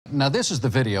Now, this is the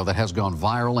video that has gone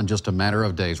viral in just a matter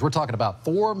of days. We're talking about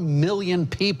 4 million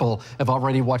people have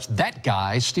already watched that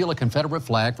guy steal a Confederate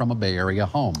flag from a Bay Area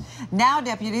home. Now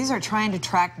deputies are trying to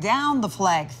track down the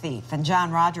flag thief, and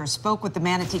John Rogers spoke with the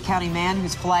Manatee County man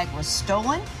whose flag was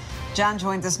stolen. John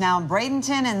joins us now in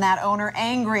Bradenton, and that owner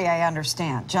angry, I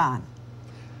understand. John.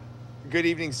 Good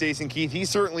evening, Stacey and Keith. He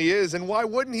certainly is, and why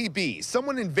wouldn't he be?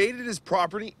 Someone invaded his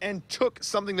property and took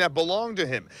something that belonged to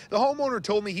him. The homeowner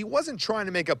told me he wasn't trying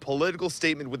to make a political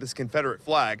statement with his Confederate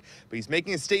flag, but he's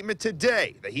making a statement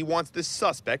today that he wants this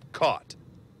suspect caught.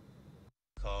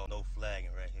 Call no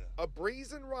flagging right here. A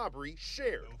brazen robbery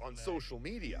shared on social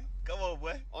media. Come on,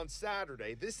 boy. On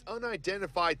Saturday, this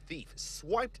unidentified thief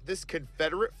swiped this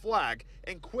Confederate flag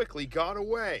and quickly got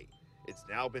away. It's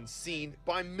now been seen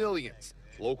by millions.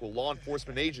 Local law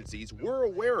enforcement agencies were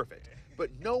aware of it, but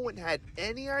no one had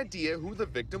any idea who the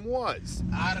victim was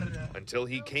until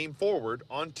he came forward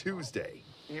on Tuesday.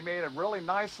 He made a really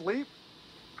nice leap,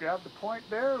 grabbed the point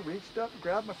there, reached up,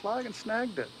 grabbed my flag, and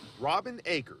snagged it. Robin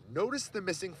Aker noticed the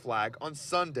missing flag on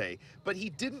Sunday, but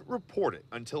he didn't report it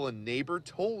until a neighbor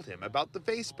told him about the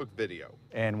Facebook video.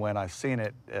 And when I seen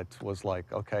it, it was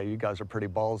like, okay, you guys are pretty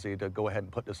ballsy to go ahead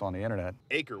and put this on the internet.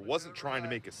 Aker wasn't trying to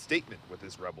make a statement with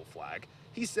his rebel flag.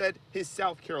 He said his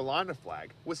South Carolina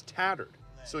flag was tattered,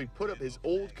 so he put up his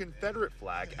old Confederate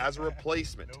flag as a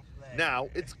replacement. Now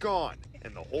it's gone,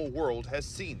 and the whole world has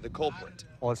seen the culprit.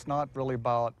 Well, it's not really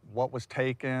about what was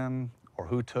taken or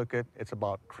who took it. It's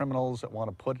about criminals that want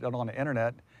to put it on the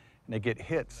internet and they get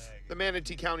hits. The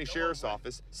Manatee County Sheriff's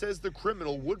Office says the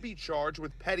criminal would be charged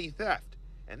with petty theft,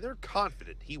 and they're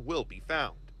confident he will be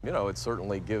found. You know, it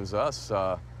certainly gives us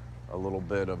a little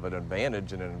bit of an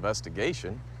advantage in an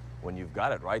investigation when you've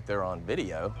got it right there on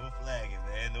video. No flagging,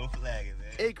 man. No flagging,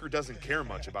 man. Aker doesn't care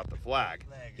much about the flag.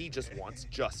 He just wants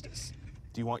justice.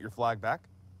 Do you want your flag back?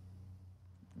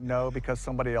 No, because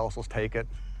somebody else will take it.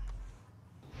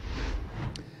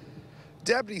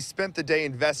 Deputies spent the day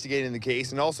investigating the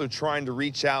case and also trying to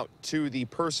reach out to the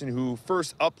person who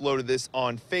first uploaded this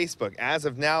on Facebook. As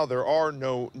of now, there are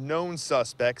no known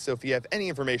suspects, so if you have any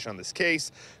information on this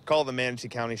case, call the Manatee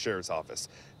County Sheriff's Office.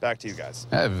 Back to you guys.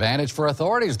 Advantage for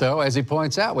authorities, though, as he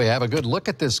points out. We have a good look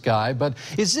at this guy, but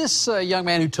is this young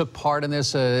man who took part in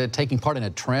this taking part in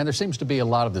a trend? There seems to be a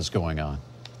lot of this going on.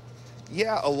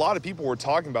 Yeah, a lot of people were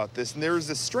talking about this, and there's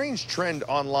a strange trend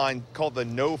online called the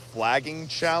No Flagging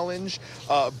Challenge,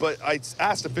 but I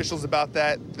asked officials about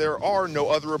that. There are no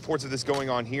other reports of this going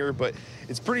on here, but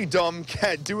it's pretty dumb.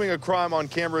 Doing a crime on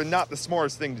camera, not the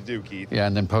smartest thing to do, Keith. Yeah,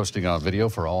 and then posting on video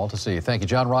for all to see. Thank you,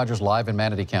 John Rogers, live in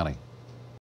Manatee County.